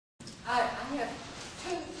have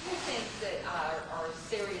two things that are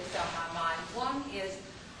serious on my mind. One is,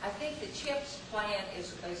 I think the CHIPS plan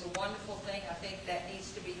is a wonderful thing. I think that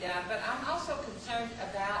needs to be done. But I'm also concerned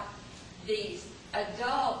about the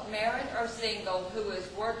adult, married or single, who is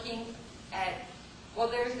working at,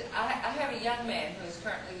 well, I have a young man who is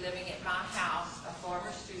currently living at my house, a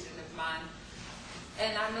former student of mine,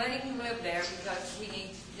 and I'm letting him live there because he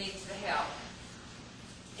needs the help.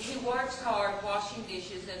 He works hard washing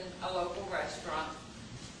dishes in a local restaurant,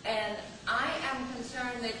 and I am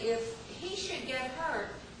concerned that if he should get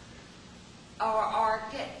hurt or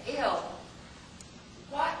get ill,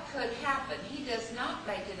 what could happen? He does not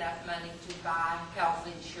make enough money to buy health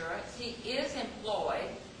insurance. He is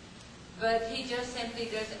employed, but he just simply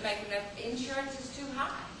doesn't make enough. Insurance is too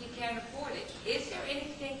high. He can't afford it. Is there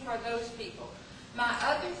anything for those people? My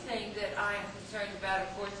other thing that I am concerned about,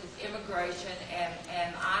 of course, is immigration,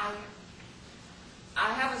 and I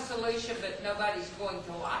have a solution, but nobody's going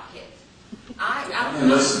to like it.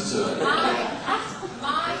 Listen to it.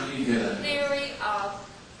 My theory of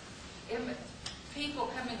people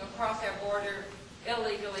coming across our border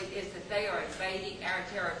illegally is that they are invading our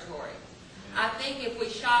territory. I think if we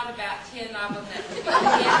shot about 10 of them, that would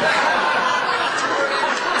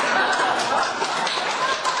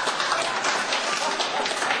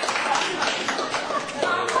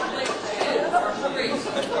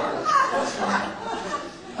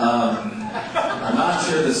I'm not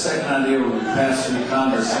sure the second idea will be passed through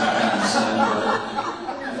Congress anytime soon,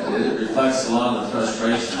 but it reflects a lot of the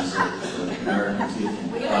frustrations of American people.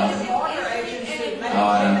 I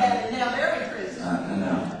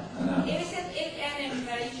know. Is it an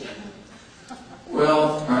invasion? Well,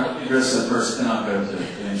 all right, let me address that first, then I'll go to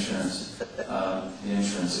the insurance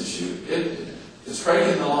issue. It's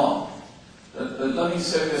breaking the law. But let me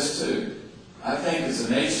say this too. I think as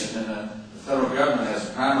a nation and the federal government has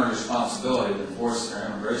a primary responsibility to enforce their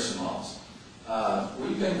immigration laws.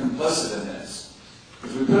 We've been complicit in this.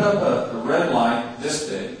 Because we put up a red light this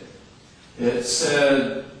big. It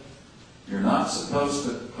said, you're not supposed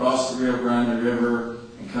to cross the Rio Grande River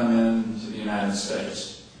and come into the United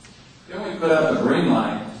States. Then we put up a green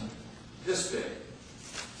light this big,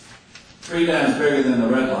 3 times bigger than the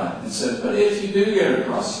red light, and said, but if you do get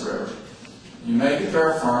across the river, you make it to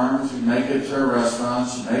our farms, you make it to our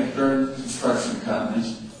restaurants, you make it to our construction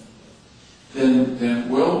companies, then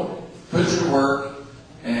we'll put you to work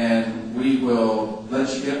and we will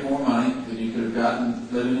let you get more money than you could have gotten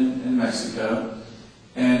living in Mexico.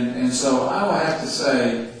 And so I will have to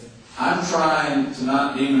say, I'm trying to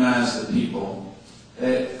not demonize the people.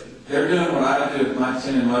 They're doing what I do with my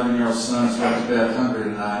 10 and 11-year-old sons who went to bed hungry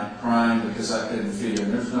tonight, crying because I couldn't feed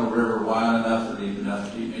them. There's no river wide enough or deep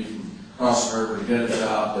enough to keep me from crossing the river to get a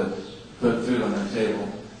job to put food on their table.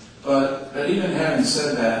 But even having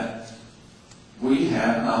said that, we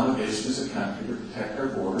have an obligation as a country to protect our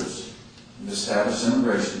borders and establish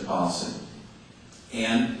immigration policy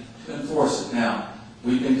and to enforce it. Now,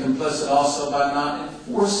 we've been complicit also by not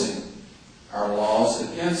enforcing our laws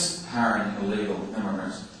against hiring illegal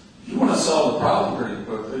immigrants. If you want to solve the problem pretty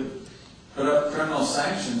quickly, put up criminal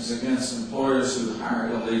sanctions against employers who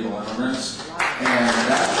hire illegal immigrants, and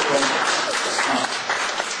that's what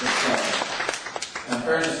in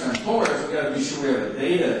fairness to employers, we've got to be sure we have a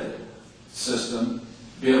data system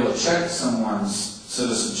to be able to check someone's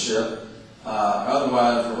citizenship.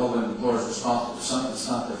 Otherwise, we're holding employers responsible for something that's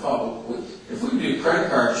not their fault. If we can do credit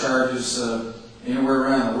card charges anywhere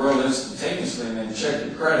around the world instantaneously and then check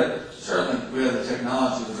your credit, certainly we have the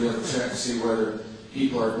technology to be able to check and see whether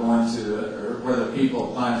people are going to, or whether people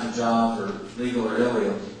applying for jobs are legal or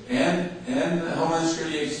illegal. And the Homeland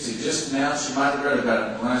Security Agency just announced, you might have read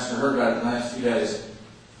about it, when I heard about it in the last few days,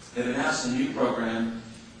 they've announced a new program.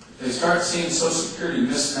 If they start seeing Social Security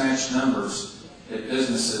mismatched numbers at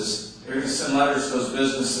businesses, they're going to send letters to those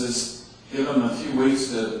businesses, give them a few weeks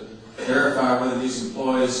to verify whether these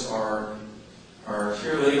employees are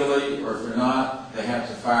here legally, or if they're not, they have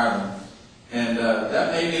to fire them. And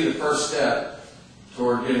that may be the first step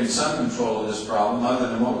toward getting some control of this problem, other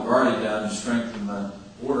than what we've already done to strengthen the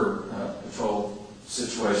border patrol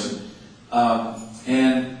situation.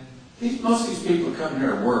 And most of these people come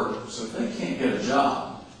here to work, so if they can't get a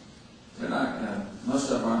job, they're not going to,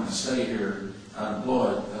 most of them aren't going to stay here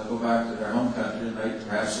unemployed. They'll go back to their home country and make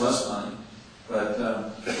perhaps less money. But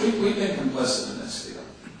we've been complicit in this deal.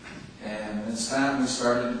 And it's time we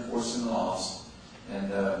started enforcing the laws.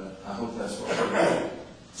 And I hope that's what we'll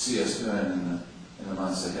see us doing in the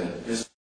months ahead.